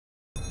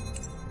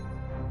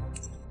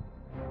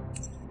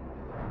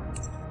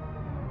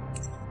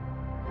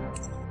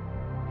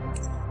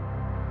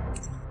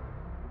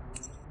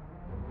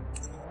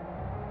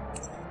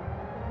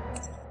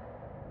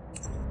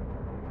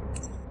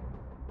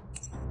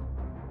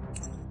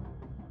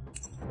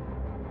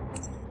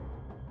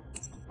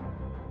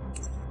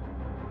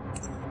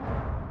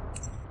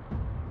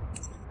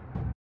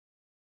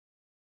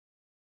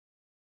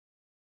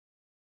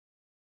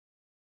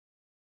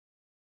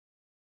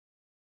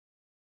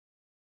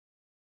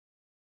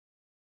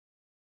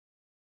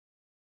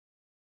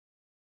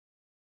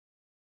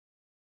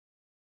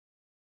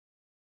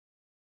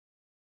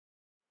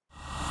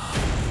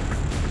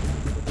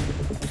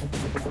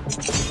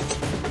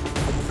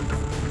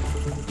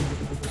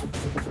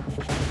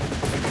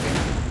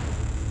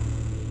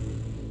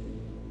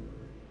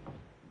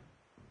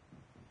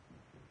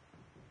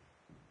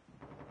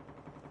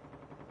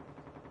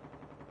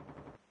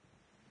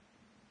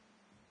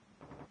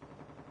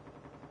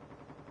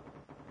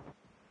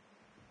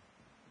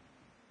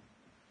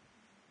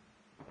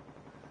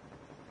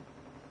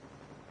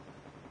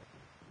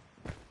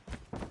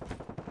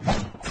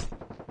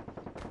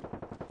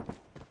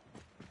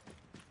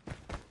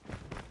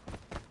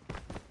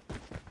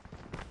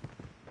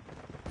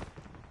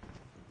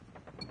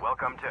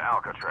Welcome to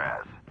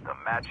Alcatraz. The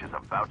match is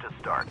about to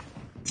start.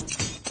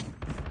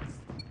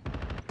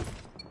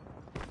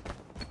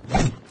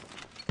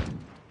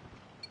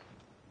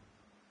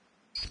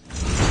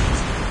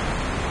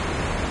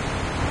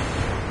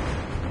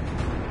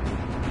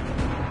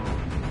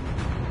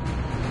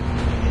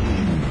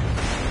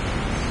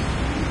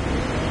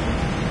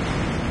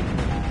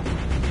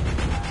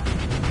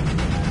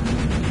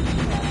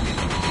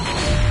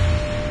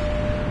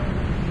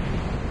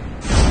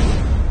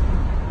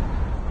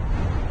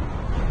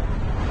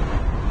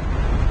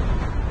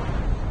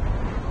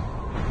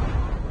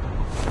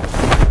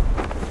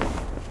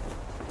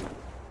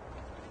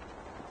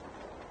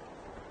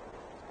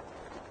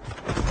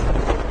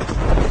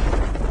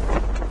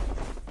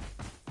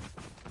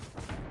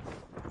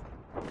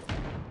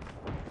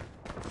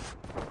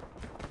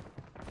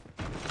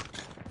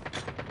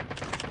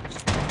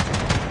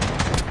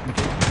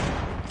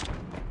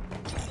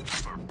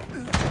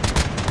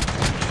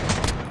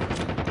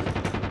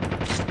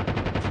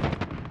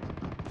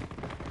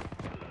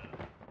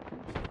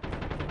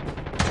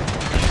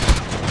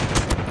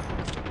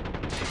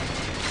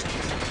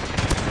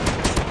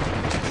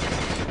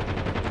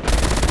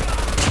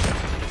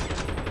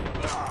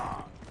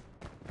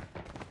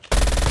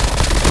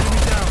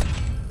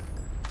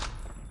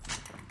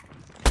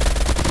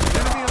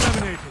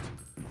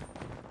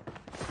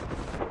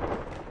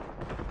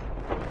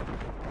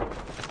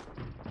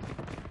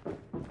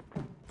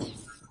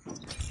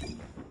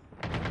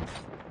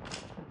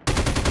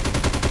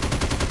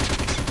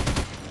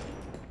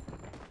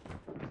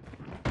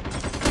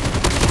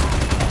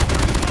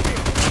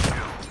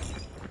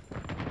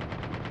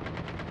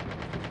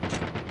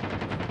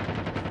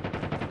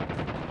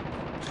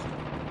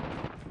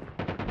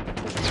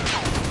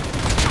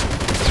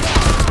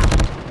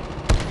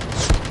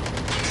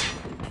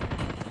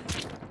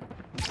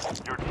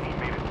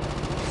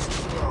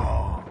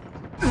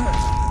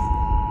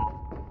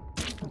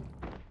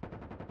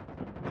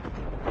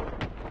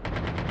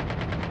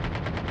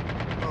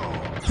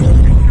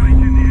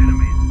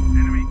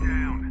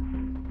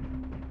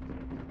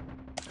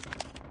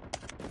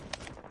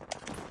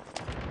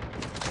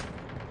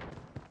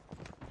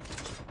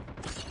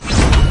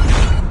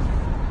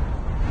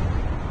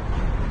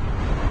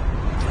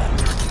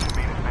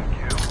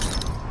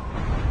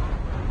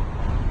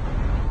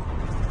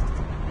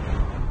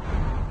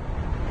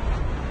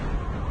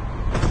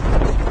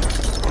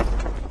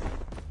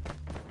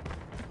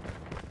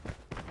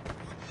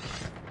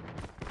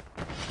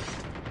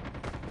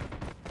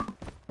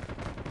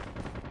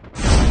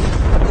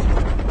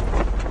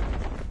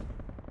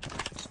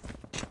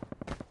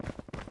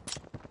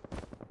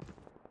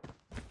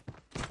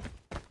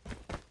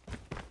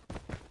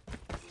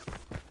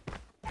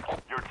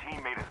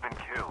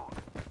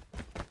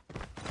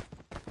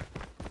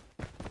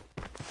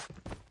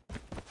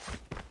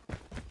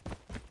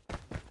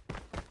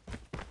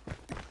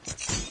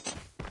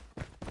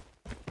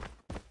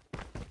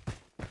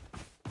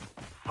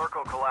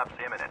 Circle collapse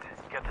imminent.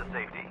 Get to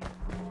safety.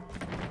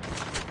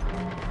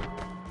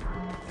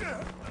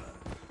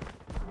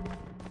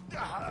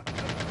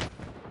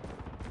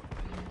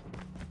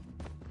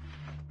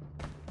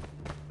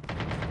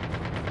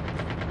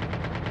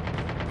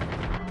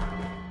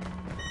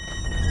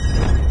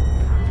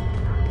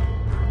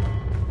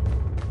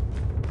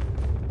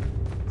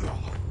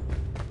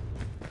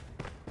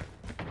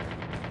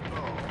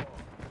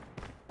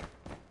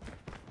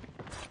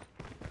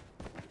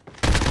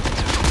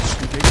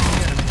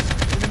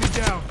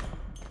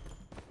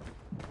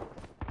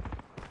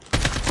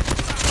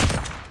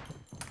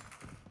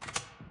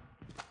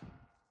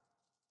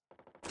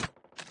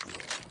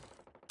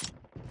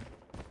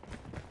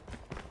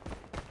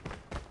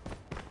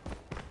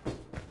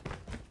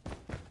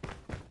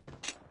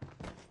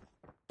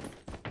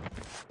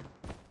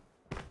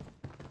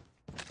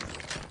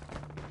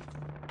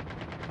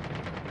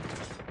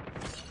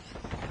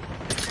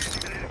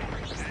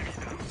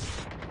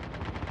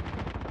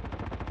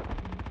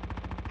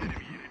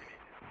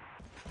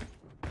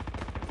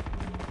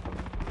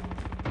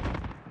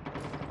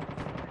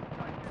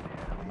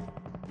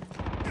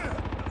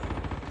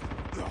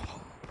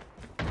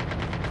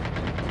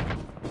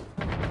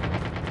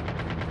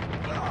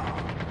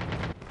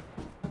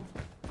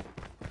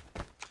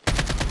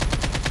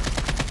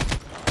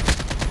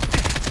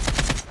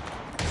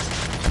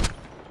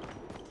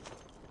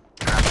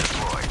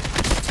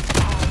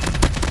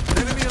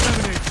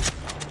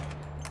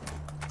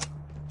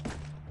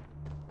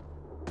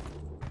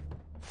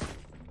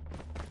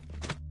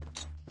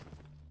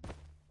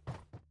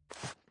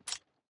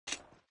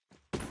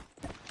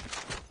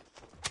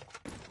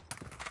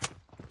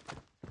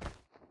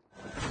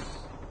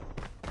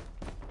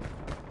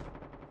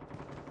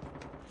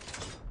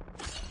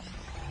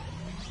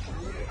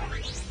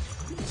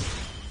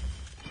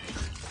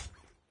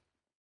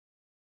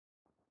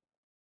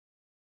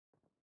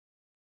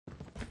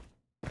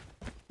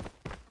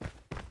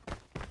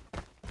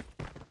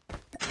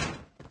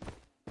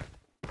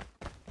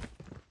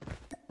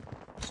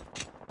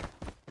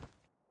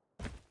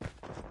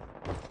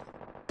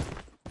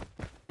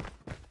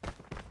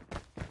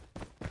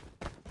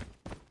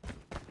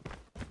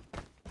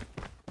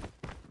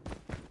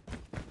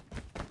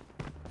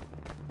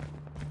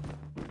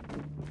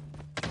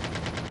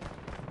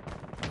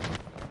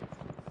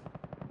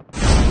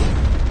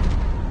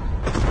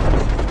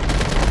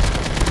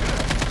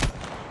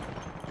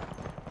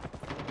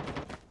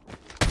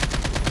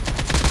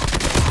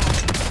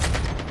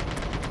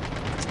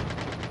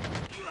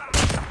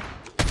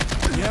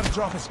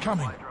 airdrop is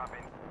coming.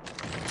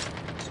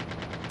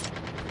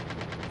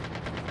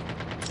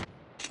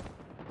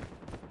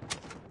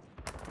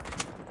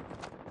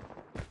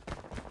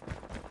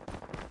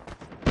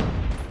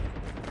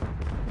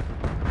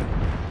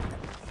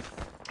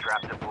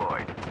 Trap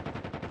deployed.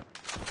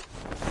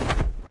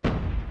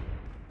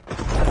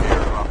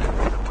 Airdrop has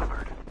been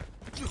delivered.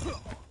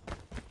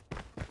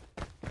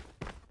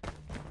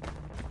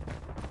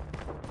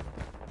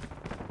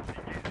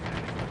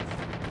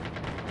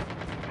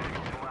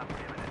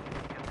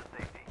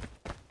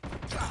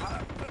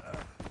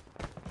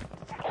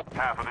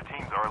 Half of the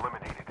teams are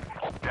eliminated.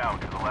 Down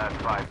to the last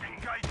 5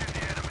 teams.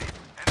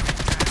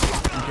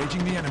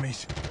 Engaging the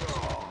enemies.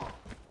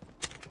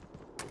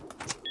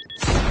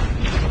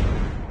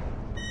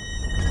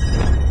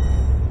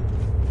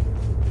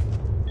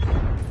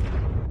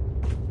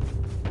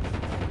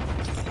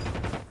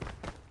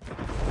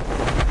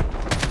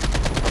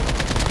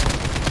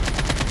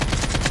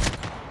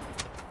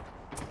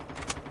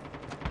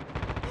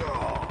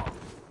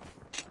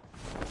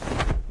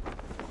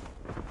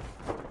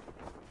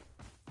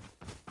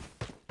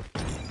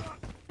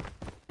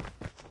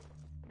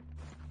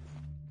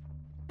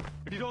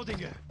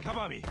 Reloading.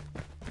 Cover me.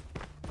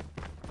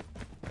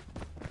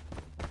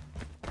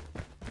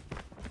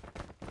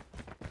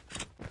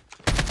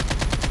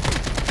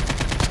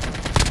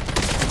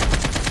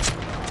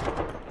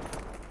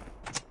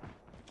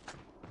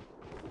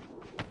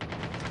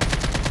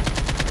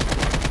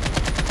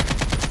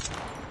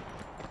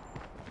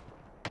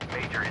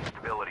 Major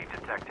instability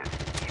detected.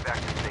 Evac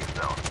to safe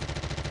zone.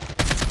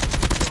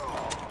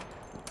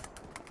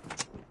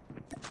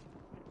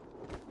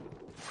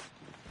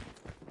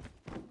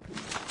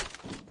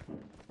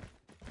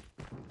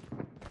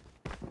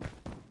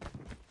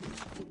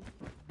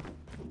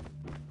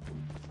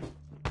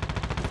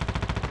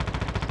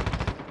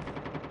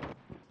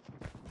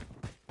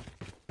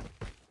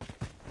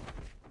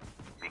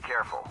 Be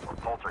careful, a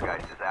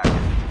poltergeist is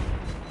active.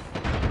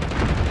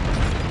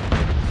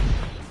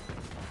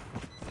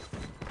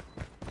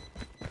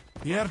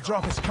 The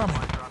airdrop is coming.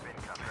 Drop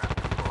income trap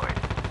deployed.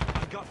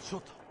 I got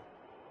shot.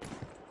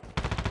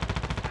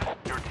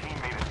 Your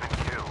teammate has been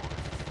killed.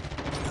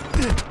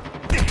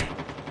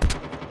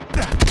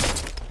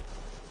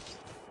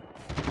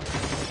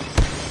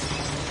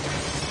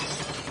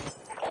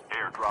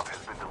 Airdrop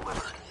has been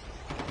delivered.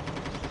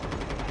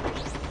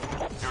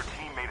 Your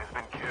teammate has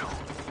been killed.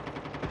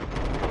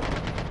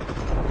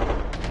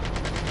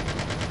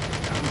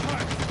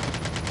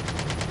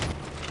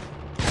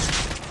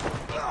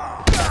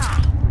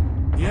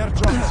 The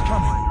airdrop is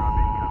coming. Drop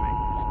incoming.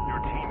 Your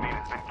teammate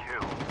has been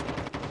killed.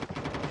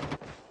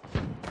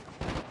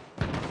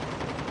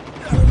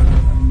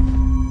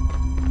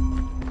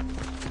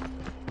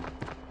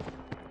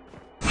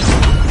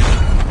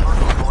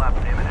 Circle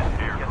collapse imminent.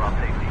 Airdrop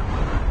safety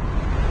delivered.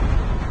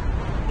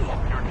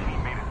 Your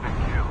teammate has been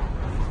killed.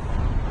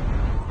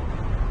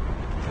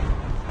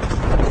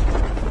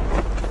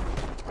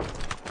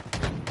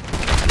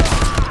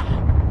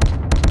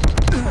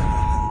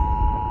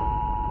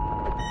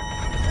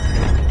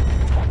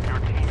 Your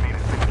teammate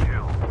has been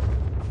killed.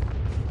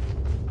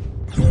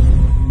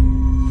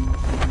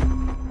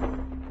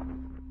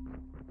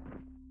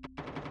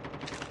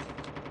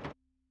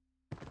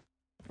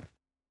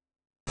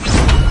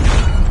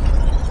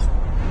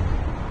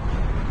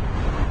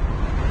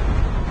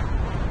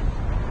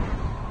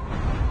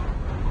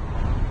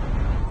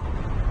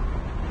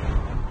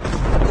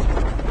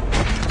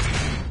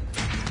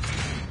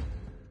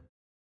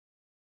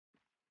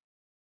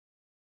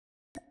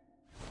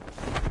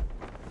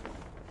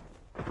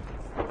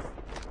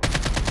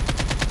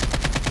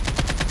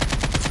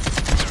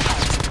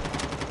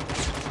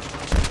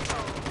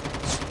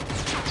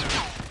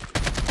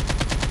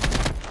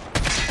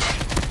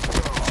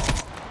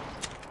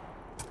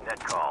 Net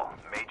call.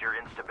 Major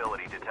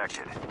instability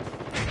detected.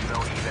 No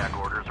evac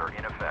orders are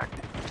in effect.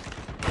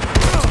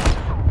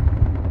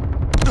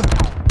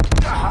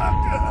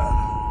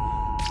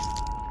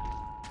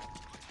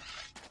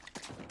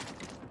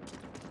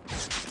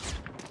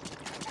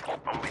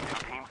 Only 2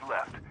 teams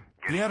left.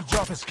 The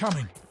airdrop is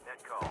coming.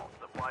 Net call.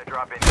 Supply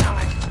drop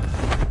incoming.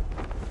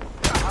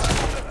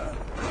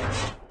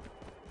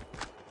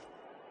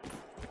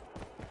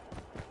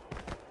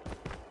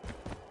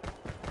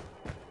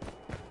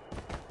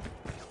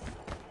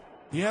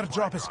 The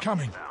airdrop is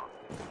coming.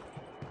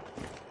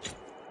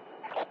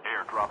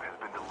 Airdrop has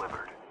been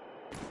delivered.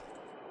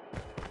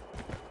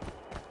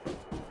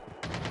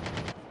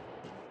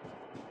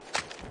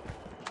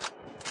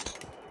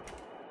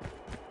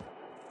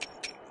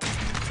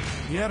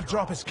 The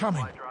airdrop is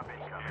coming. Drop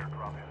incoming.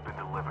 Airdrop has been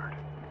delivered.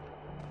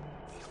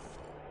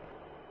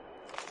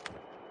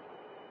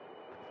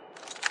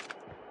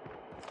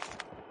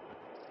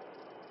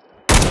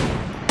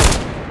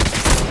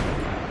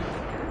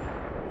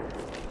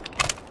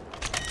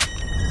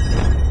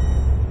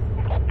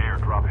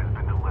 Airdrop has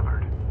been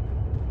delivered.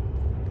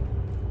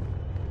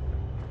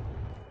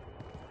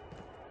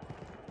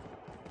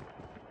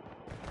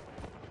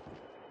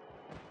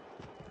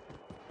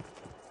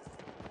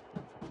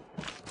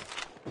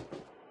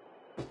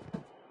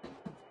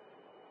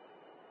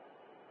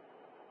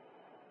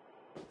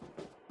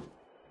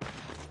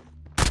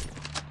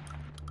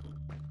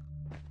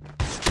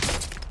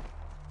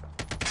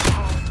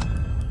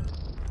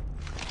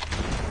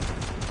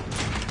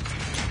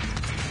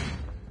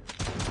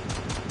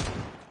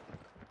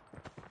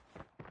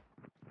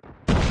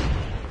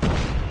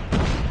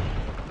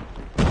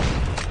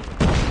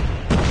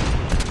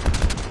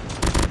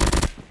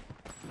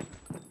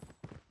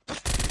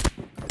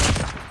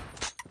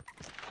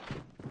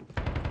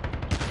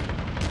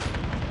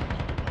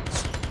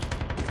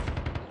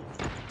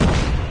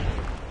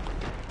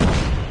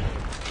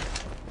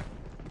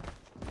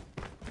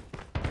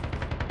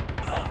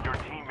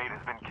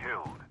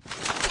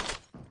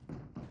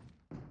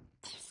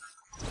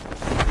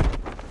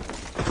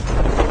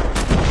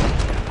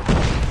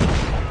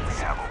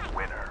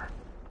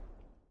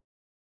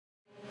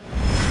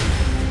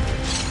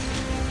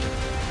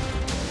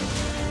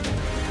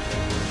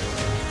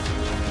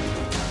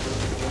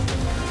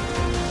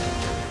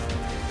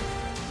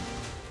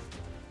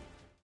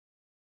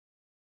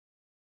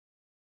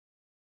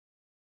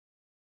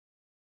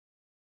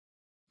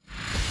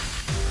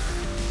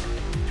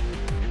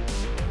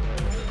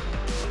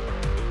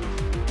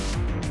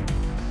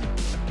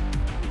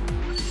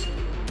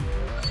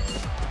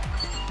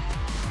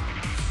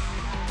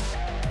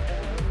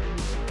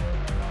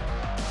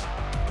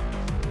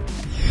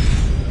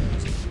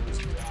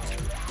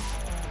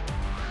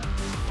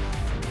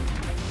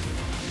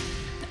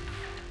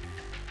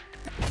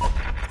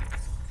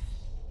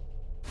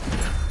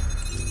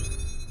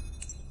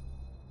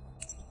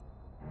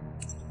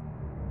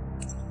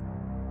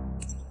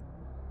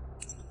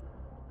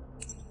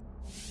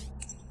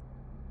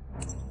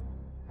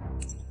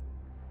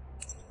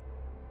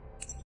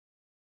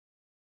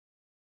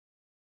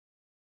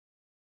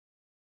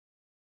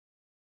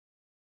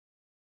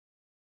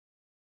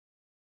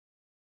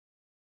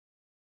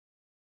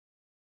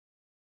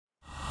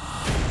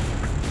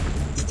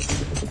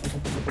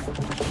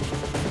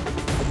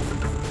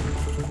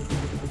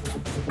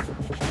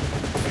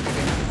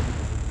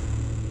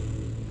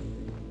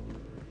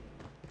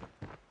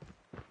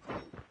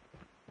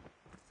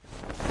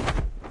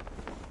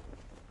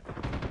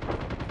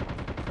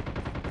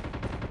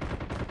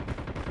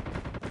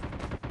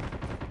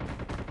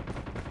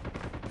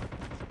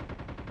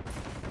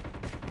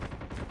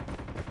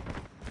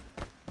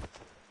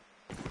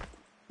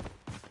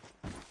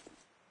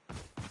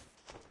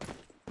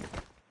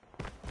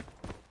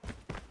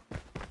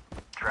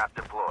 trap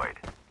deployed.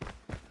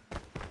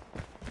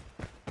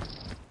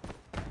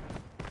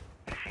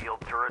 Shield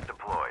turret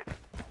deployed.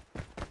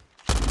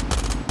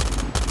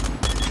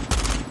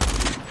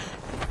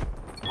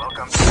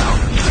 Welcome to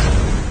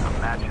Alcatraz. The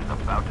match is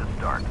about to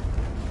start.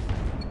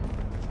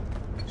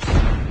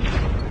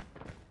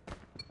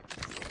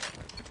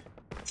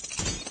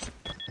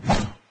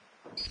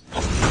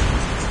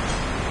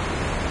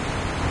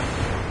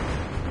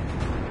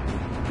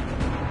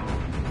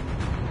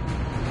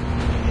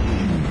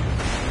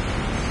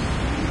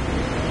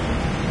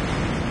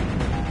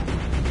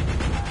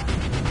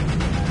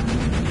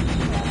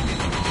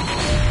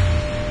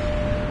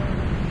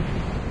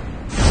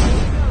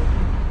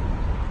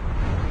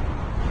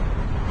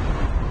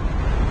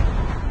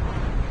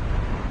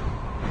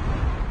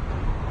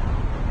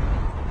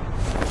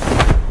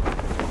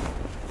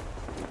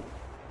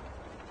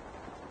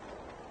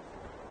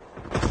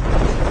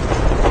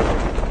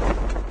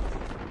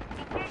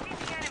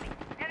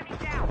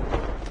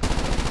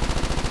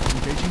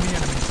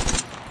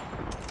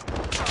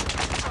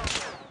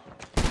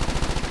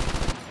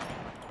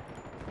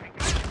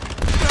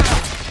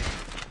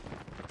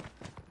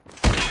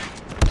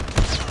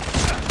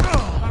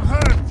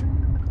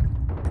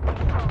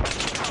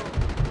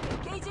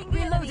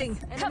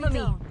 Cover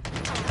me! I'm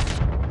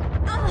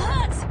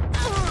hurt!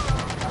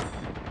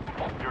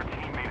 Your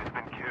teammate has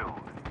been killed.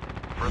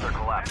 Further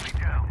collapse.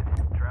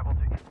 Travel to...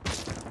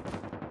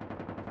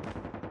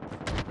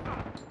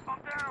 I'm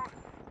down!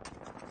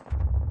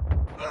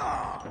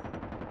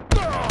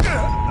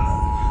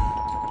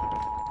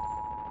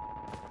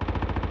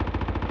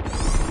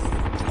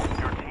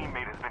 Your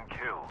teammate has been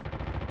killed.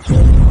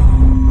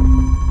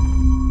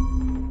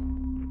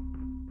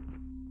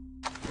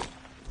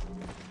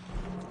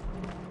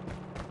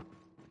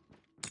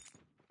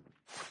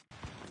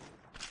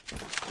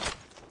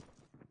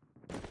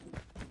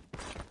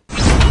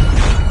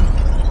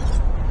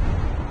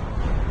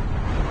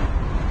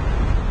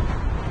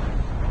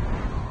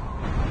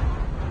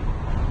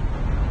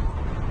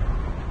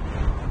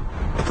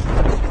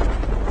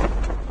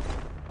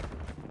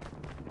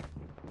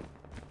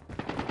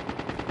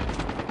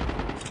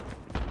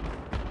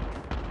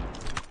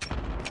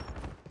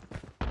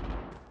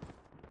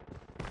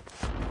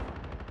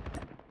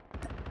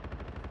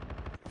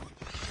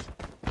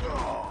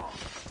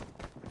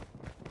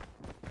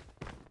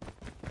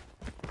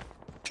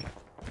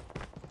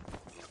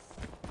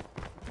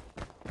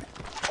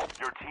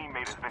 Your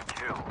teammate has been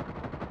killed.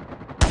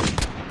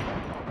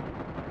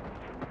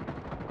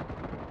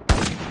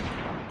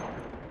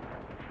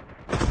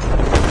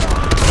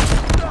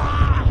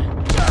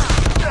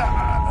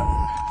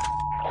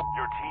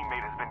 Your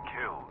teammate has been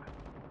killed.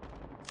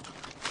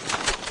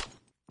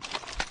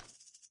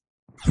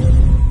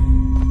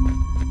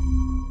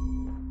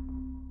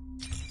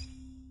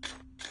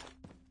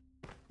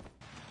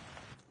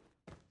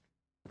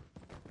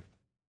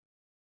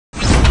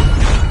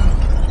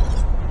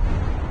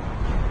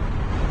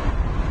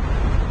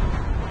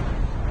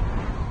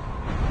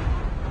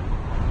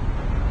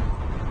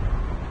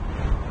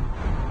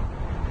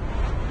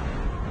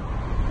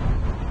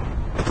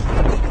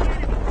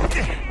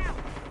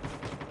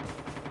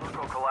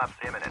 Collapse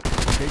imminent.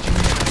 Engaging the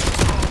enemy.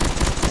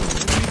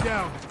 Enemy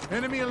down.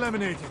 Enemy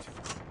eliminated.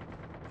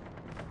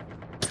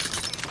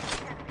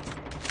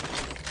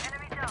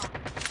 Enemy down.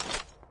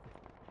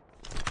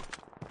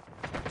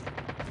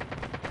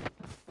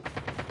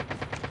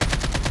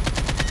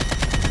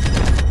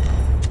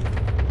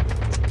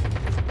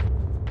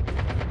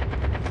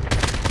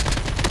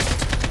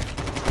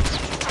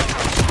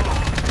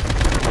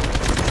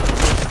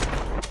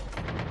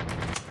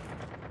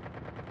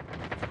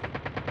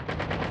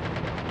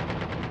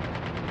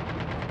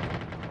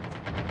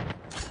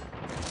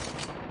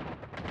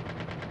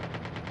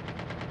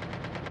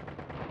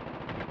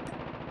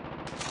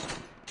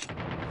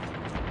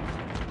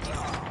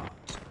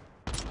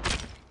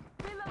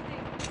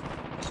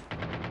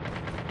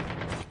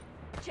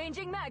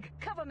 Changing mag!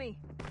 Cover me!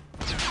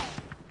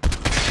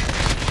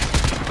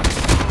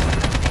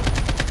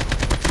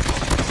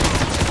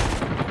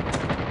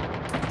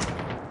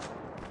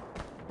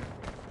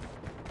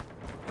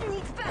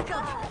 Needs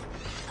backup!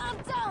 I'm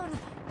down!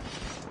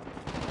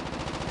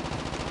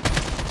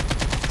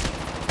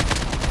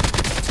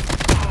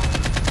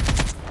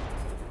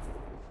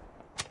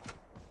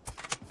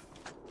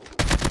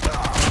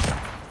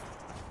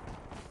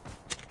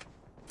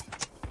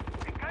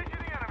 Engaging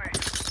the enemy.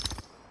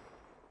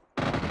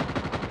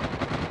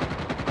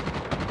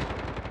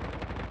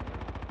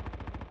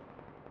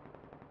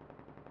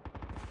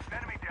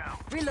 Enemy down.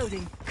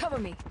 Reloading! Cover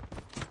me!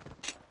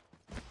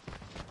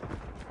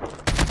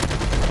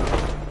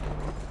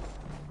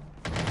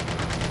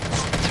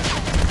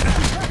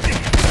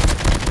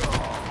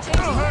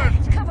 Changing mag!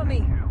 Cover me!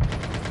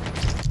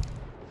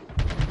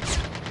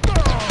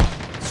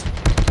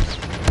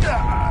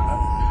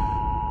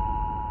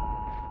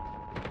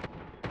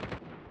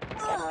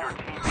 Your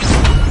team.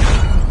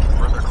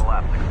 Further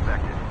collapse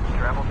expected.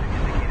 Travel to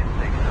indicated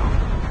safe zone.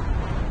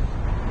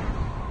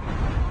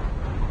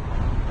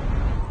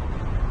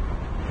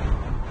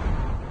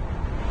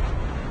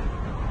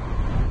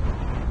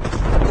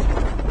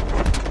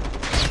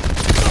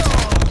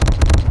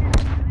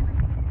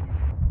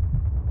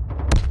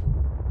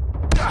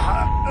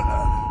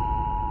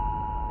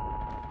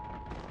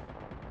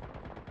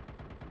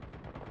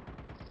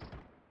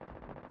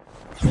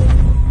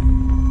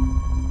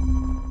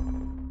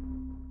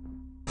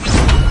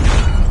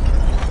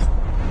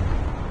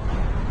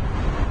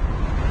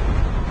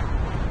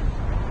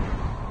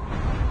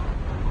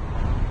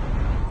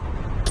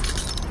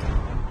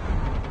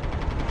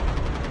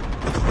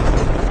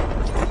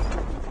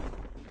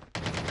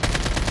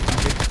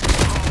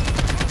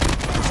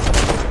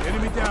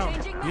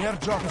 The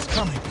airdrop is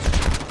coming.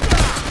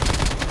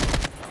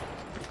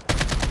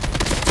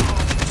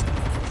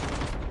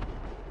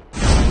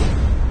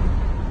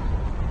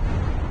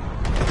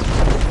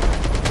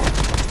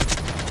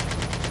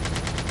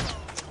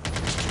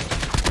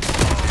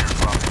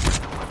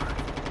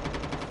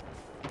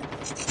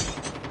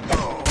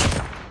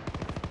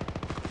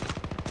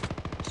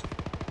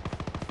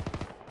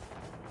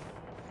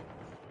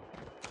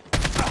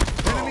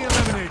 Enemy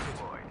eliminated.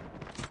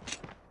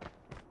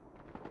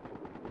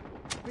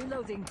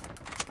 Reloading.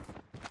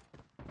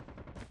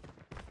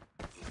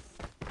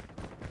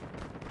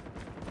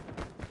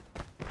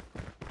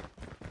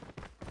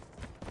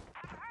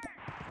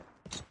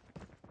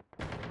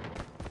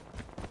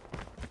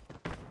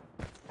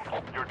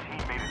 Your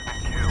teammate has been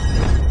killed.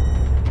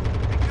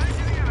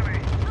 Engaging the enemy.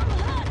 I'm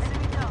hurt.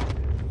 Enemy down.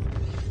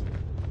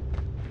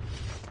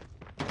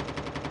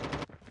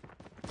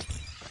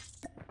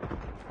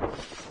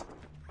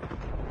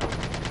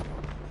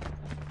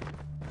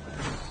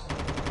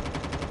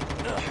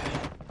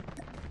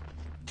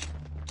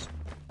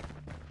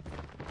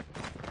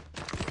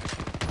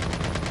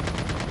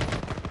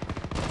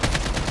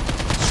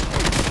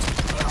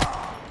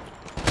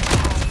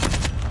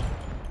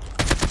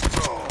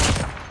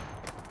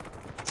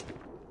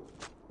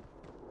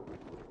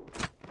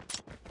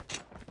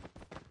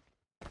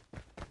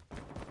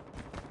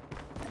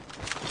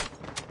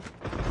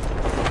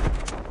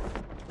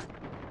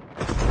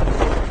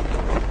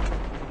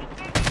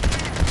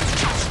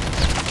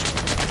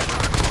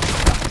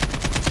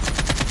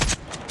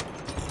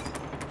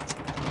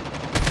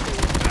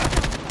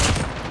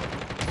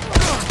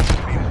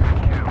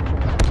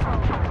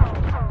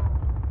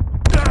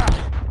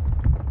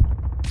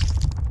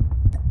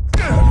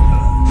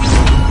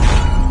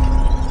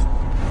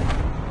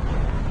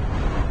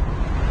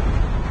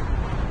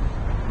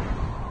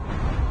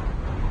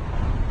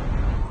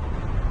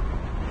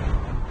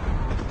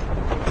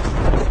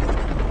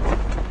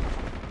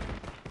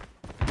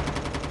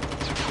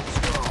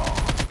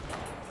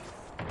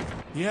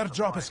 The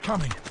airdrop is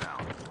coming.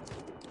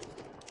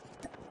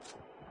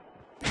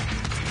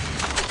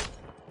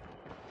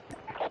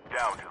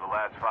 Down to the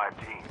last 5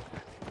 teams.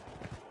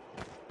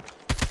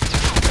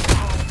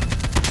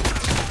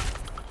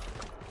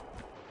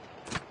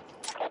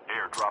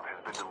 Airdrop has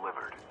been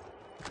delivered.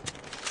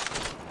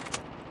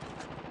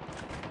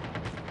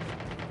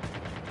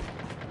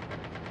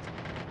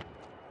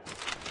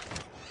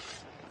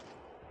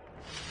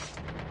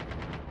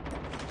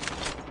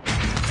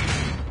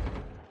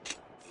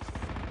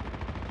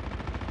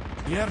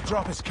 The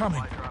airdrop is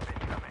coming. Airdrop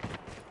incoming.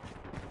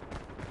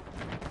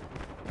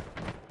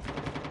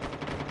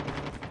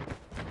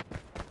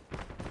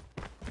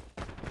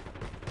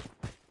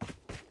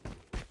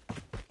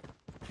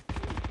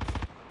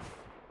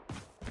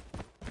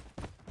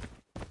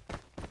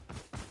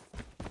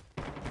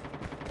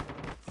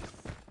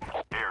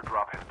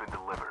 Airdrop has been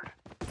delivered.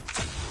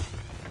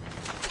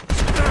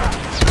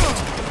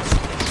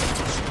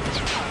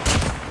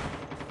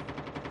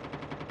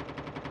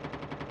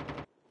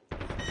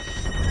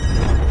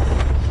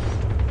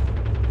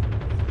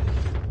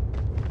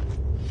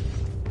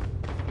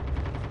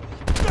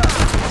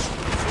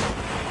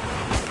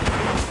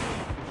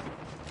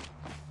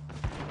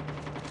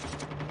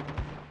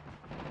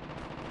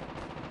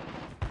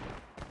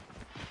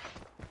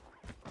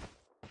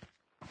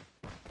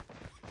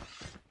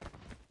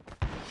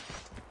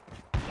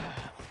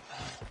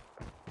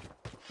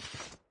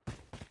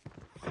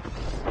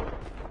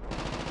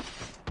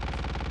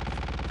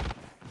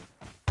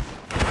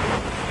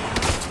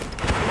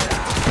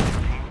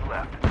 Teams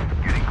left.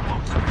 Getting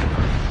closer.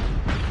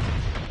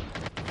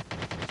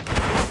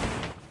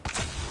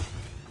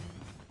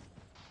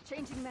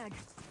 Changing mag.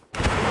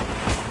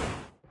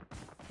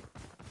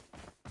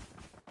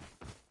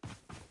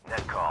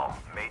 Net call.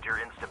 Major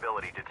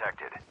instability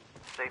detected.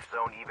 Safe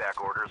zone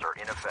evac orders are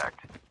in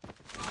effect.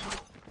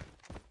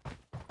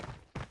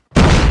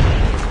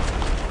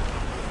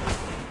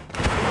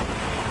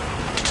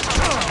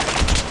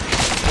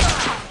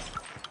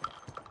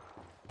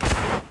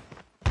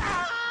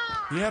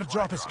 The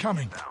airdrop is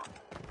coming.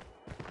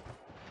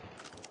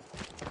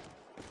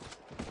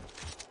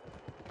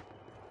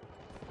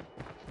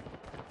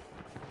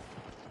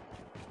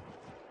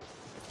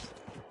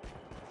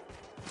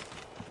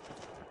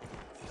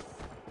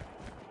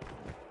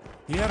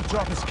 The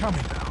airdrop is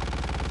coming.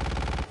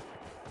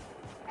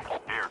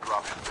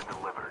 Airdrop has been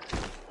delivered.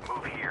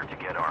 Move here to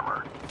get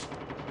armor.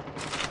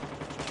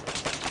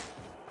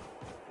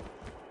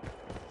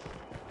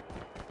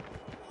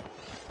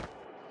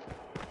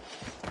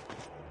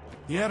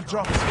 The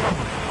airdrop is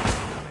coming.